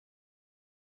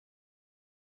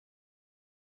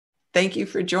Thank you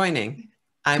for joining.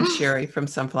 I'm Sherry from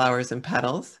Sunflowers and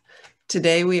Petals.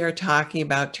 Today we are talking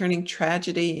about turning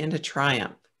tragedy into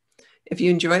triumph. If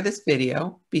you enjoy this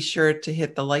video, be sure to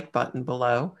hit the like button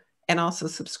below and also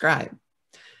subscribe.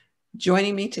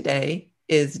 Joining me today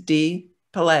is Dee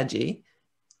Palagi,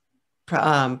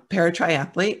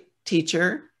 paratriathlete,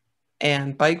 teacher,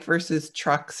 and bike versus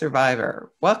truck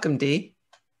survivor. Welcome, Dee.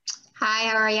 Hi,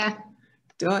 how are you?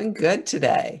 Doing good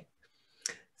today.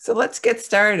 So let's get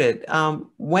started.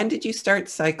 When did you start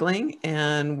cycling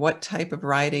and what type of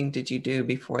riding did you do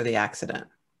before the accident?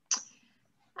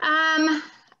 I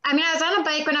was on a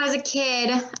bike when I was a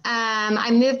kid. I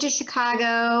moved to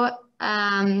Chicago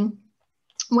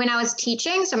when I was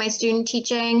teaching, so my student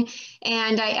teaching,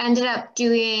 and I ended up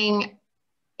doing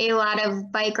a lot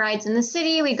of bike rides in the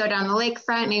city. We'd go down the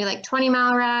lakefront, maybe like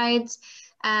 20-mile rides.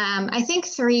 I think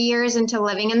 3 years into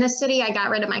living in the city, I got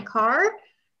rid of my car.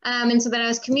 And so then I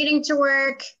was commuting to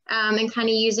work and kind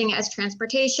of using it as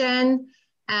transportation.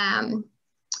 And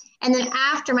then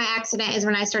after my accident is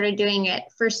when I started doing it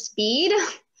for speed.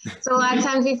 So a lot of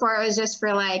times before it was just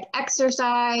for like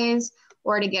exercise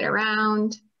or to get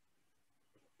around.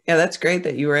 Yeah, that's great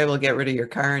that you were able to get rid of your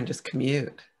car and just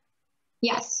commute.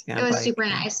 Yes, Yeah, it was bike. super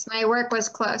nice. My work was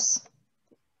close.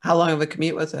 How long of a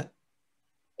commute was it?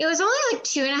 It was only like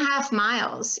 2.5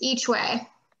 miles each way.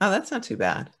 Oh, that's not too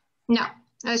bad. No,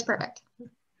 it was perfect.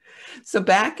 So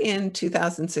back in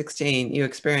 2016, you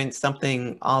experienced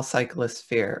something all cyclists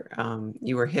fear.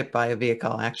 You were hit by a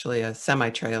vehicle, actually a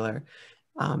semi-trailer.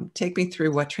 Take me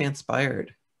through what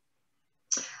transpired.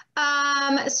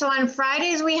 So on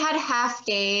Fridays we had half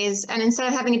days, and instead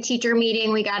of having a teacher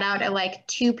meeting, we got out at like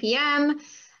 2 p.m.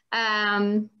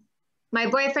 My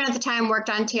boyfriend at the time worked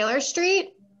on Taylor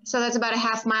Street, so that's about a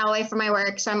half mile away from my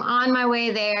work. So I'm on my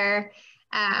way there.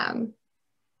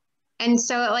 And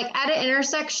so like at an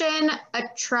intersection, a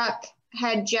truck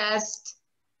had just,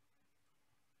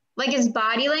 like his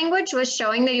body language was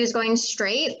showing that he was going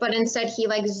straight, but instead he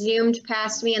like zoomed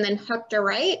past me and then hooked a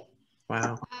right.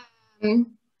 Wow.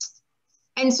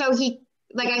 And so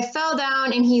I fell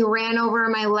down and he ran over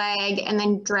my leg and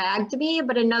then dragged me,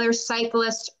 but another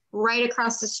cyclist right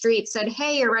across the street said,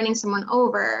 "Hey, you're running someone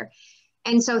over."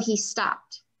 And so he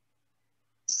stopped.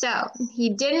 So he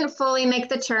didn't fully make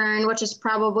the turn, which is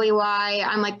probably why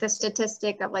I'm like the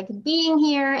statistic of like being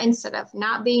here instead of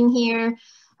not being here.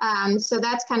 So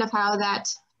that's kind of how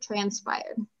that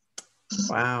transpired.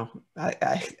 Wow.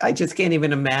 I just can't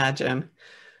even imagine.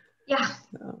 Yeah.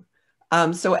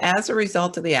 So as a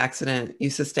result of the accident, you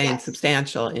sustained Yes.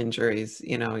 substantial injuries.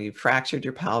 You know, you fractured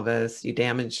your pelvis, you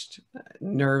damaged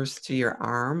nerves to your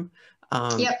arm,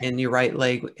 Yep. and your right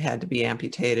leg had to be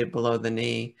amputated below the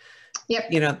knee.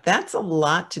 Yep. You know, that's a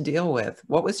lot to deal with.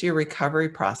 What was your recovery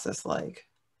process like?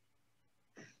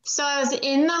 So I was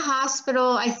in the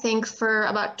hospital, I think, for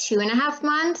about 2.5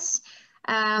 months.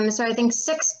 So I think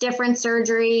 6 different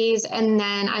surgeries, and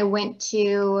then I went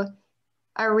to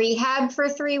a rehab for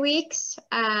 3 weeks.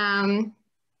 And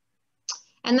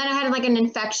then I had like an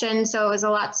infection, so it was a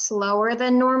lot slower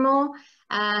than normal.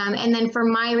 And then for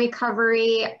my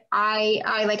recovery,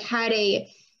 I like had a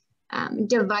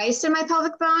device in my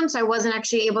pelvic bone, so I wasn't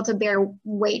actually able to bear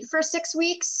weight for 6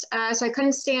 weeks. So I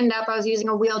couldn't stand up. I was using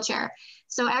a wheelchair.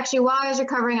 So actually, while I was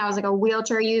recovering, I was like a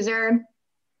wheelchair user,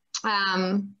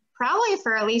 probably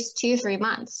for at least 2-3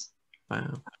 months.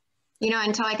 Wow. You know,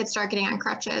 until I could start getting on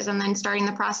crutches and then starting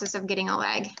the process of getting a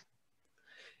leg.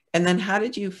 And then how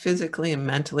did you physically and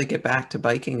mentally get back to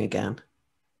biking again?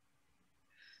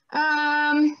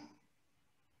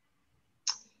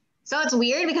 So it's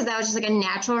weird because that was just like a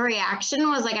natural reaction,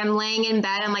 was like I'm laying in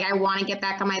bed, I'm like, I want to get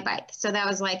back on my bike. So that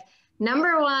was like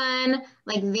number one,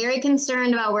 like very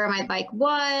concerned about where my bike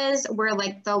was, where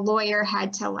like the lawyer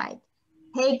had to like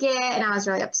take it, and I was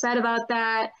really upset about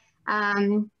that.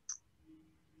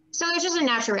 So it's just a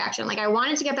natural reaction. Like I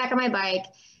wanted to get back on my bike.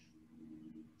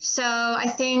 So I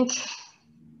think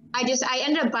I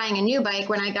ended up buying a new bike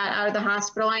when I got out of the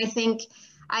hospital. I think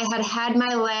I had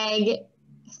my leg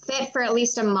fit for at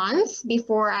least a month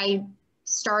before I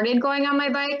started going on my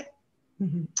bike.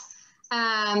 Mm-hmm.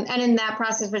 And in that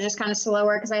process was just kind of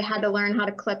slower because I had to learn how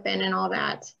to clip in and all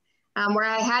that. Where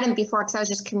I hadn't before because I was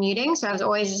just commuting. So I was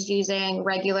always just using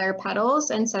regular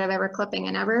pedals instead of ever clipping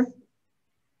in ever.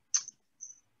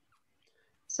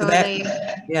 So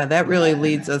that really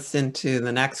leads us into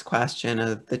the next question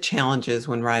of the challenges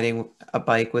when riding a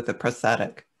bike with a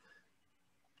prosthetic.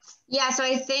 Yeah, so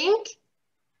I think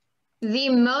the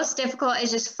most difficult is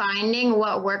just finding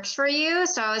what works for you.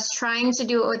 So I was trying to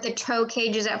do it with the toe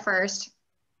cages at first.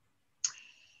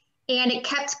 and it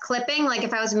kept clipping. Like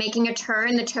if I was making a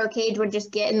turn, the toe cage would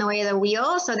just get in the way of the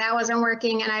wheel. So that wasn't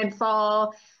working and I'd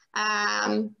fall.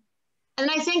 And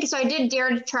I think, so I did Dare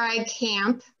to Try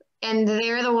camp, and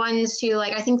they're the ones who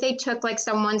like, I think they took like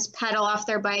someone's pedal off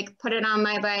their bike, put it on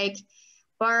my bike,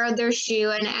 borrowed their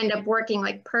shoe, and it ended up working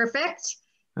like perfect.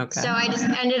 Okay. So I just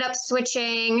ended up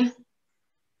switching.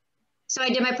 So I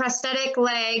did my prosthetic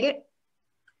leg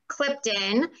clipped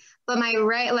in, but my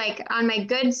right, like on my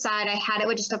good side, I had it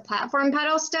with just a platform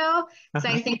pedal still. So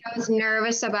I think I was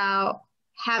nervous about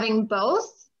having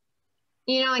both,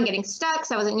 you know, and getting stuck.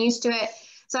 So I wasn't used to it.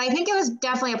 So I think it was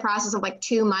definitely a process of like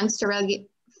 2 months to really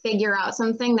figure out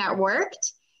something that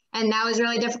worked. And that was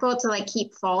really difficult to like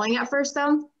keep falling at first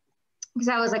though, because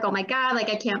I was like, oh my God, like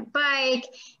I can't bike,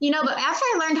 you know, but after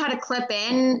I learned how to clip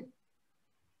in,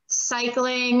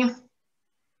 cycling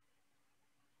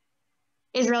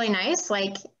is really nice.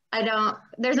 Like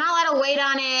there's not a lot of weight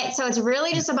on it. So it's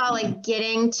really just about like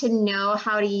getting to know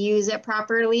how to use it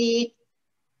properly.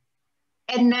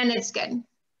 And then it's good.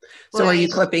 So are you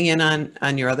clipping in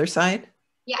on your other side?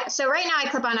 Yeah, so right now I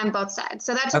clip on both sides.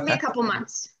 So that took me a couple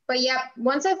months. But yep,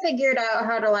 once I figured out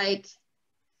how to like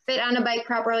fit on a bike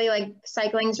properly, like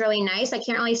cycling's really nice. I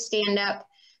can't really stand up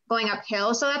going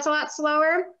uphill, so that's a lot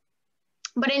slower.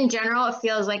 But in general, it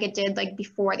feels like it did like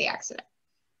before the accident.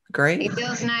 Great. It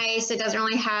feels nice. It doesn't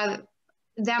really have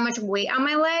that much weight on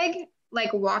my leg,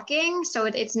 like walking. So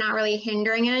it's not really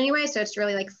hindering in any way. So it's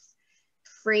really like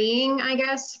freeing, I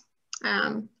guess.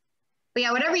 But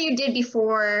yeah, whatever you did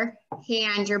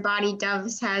beforehand, your body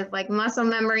does have like muscle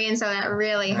memory. And so that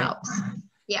really helps.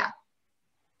 Yeah.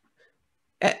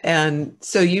 And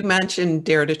so you mentioned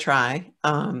Dare to Try.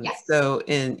 Yes. So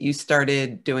you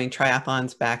started doing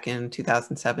triathlons back in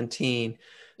 2017.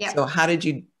 Yep. So how did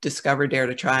you discover Dare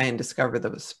to Try and discover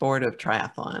the sport of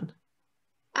triathlon?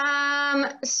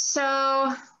 So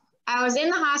I was in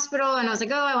the hospital and I was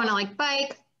like, oh, I want to like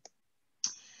bike.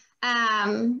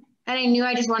 And I knew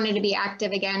I just wanted to be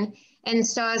active again. And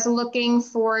so I was looking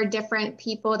for different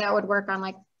people that would work on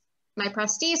like my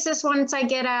prosthesis once I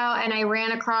get out. And I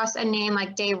ran across a name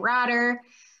like Dave Rotter.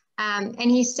 And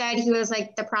he said he was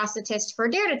like the prosthetist for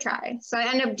Dare to Try. So I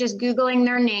ended up just Googling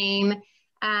their name.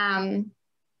 And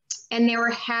they were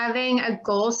having a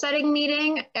goal setting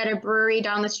meeting at a brewery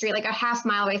down the street, like a half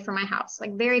mile away from my house,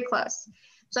 like very close.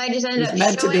 So I just ended up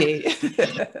meant to be.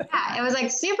 Yeah, it was like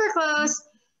super close.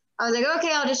 I was like,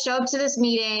 okay, I'll just show up to this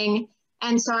meeting.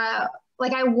 And so I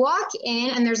walk in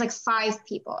and there's like 5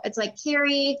 people. It's like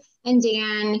Carrie and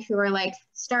Dan who are like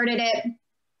started it.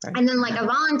 Right. And then like a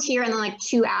volunteer and then like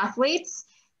 2 athletes.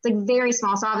 It's like very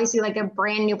small. So obviously like a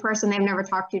brand new person they've never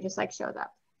talked to just like shows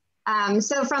up.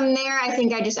 So from there, I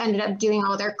think I just ended up doing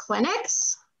all their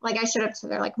clinics. Like I showed up to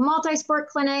their like multi-sport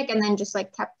clinic and then just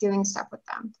like kept doing stuff with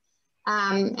them.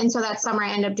 And so that summer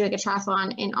I ended up doing a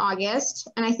triathlon in August.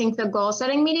 And I think the goal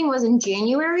setting meeting was in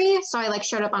January. So I like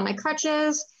showed up on my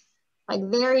crutches, like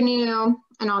very new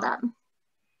and all that.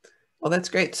 Well, that's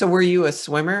great. So were you a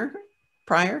swimmer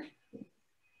prior?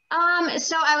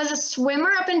 So I was a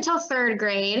swimmer up until 3rd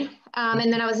grade.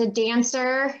 And then I was a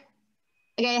dancer.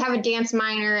 Like I have a dance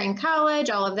minor in college,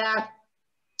 all of that.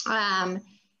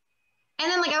 And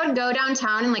then like I would go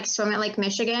downtown and like swim at Lake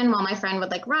Michigan while my friend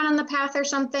would like run on the path or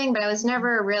something, but I was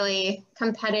never really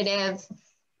competitive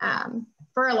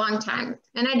for a long time.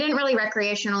 And I didn't really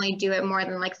recreationally do it more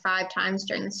than like 5 times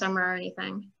during the summer or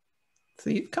anything. So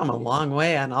you've come a long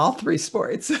way on all 3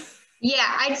 sports.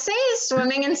 Yeah, I'd say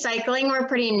swimming and cycling were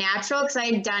pretty natural because I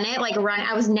had done it like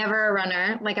I was never a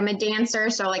runner. Like I'm a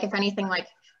dancer. So like if anything, like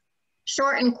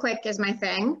short and quick is my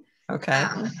thing. Okay.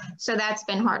 So that's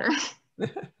been harder.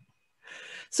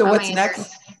 So what's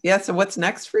next? Yeah. So what's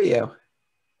next for you?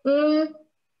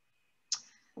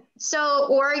 So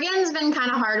Oregon's been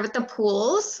kind of hard with the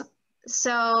pools.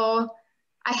 So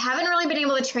I haven't really been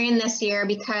able to train this year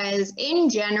because in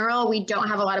general, we don't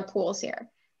have a lot of pools here.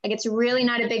 Like it's really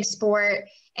not a big sport.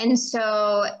 And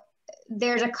so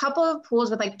there's a couple of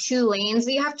pools with like 2 lanes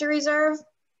that you have to reserve.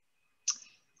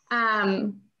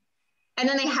 And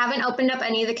then they haven't opened up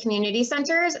any of the community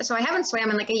centers. So I haven't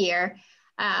swam in like a year.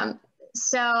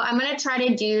 So I'm going to try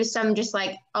to do some just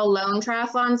like alone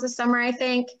triathlons this summer, I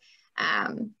think.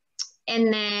 And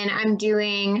then I'm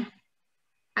going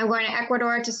to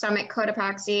Ecuador to summit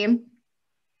Cotopaxi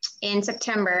in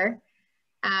September.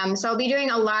 So I'll be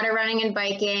doing a lot of running and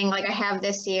biking like I have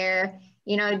this year,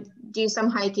 you know, do some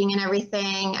hiking and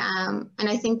everything. And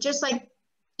I think just like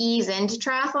ease into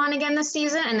triathlon again this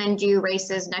season and then do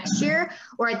races next year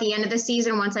or at the end of the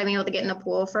season once I'm able to get in the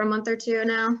pool for a month or 2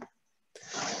 now.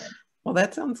 Well,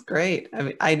 that sounds great. I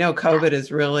mean, I know COVID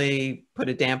has really put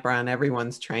a damper on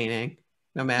everyone's training.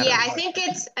 no matter Yeah, I what. think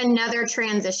it's another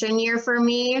transition year for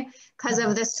me because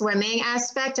of the swimming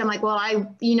aspect. I'm like, well, I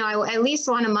at least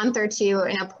want a month or two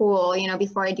in a pool,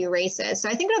 before I do races. So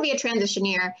I think it'll be a transition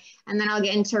year, and then I'll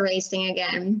get into racing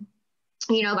again,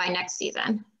 by next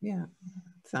season. Yeah.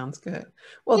 Sounds good.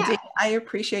 Well, Yeah. Dee, I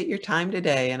appreciate your time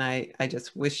today, and I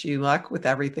just wish you luck with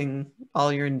everything,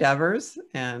 all your endeavors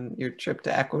and your trip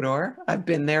to Ecuador. I've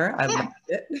been there. I Yeah. loved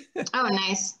it. Oh,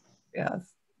 nice. Yes.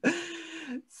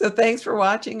 So thanks for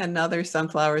watching another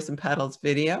Sunflowers and Petals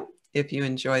video. If you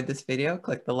enjoyed this video,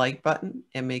 click the like button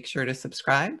and make sure to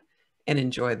subscribe and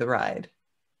enjoy the ride.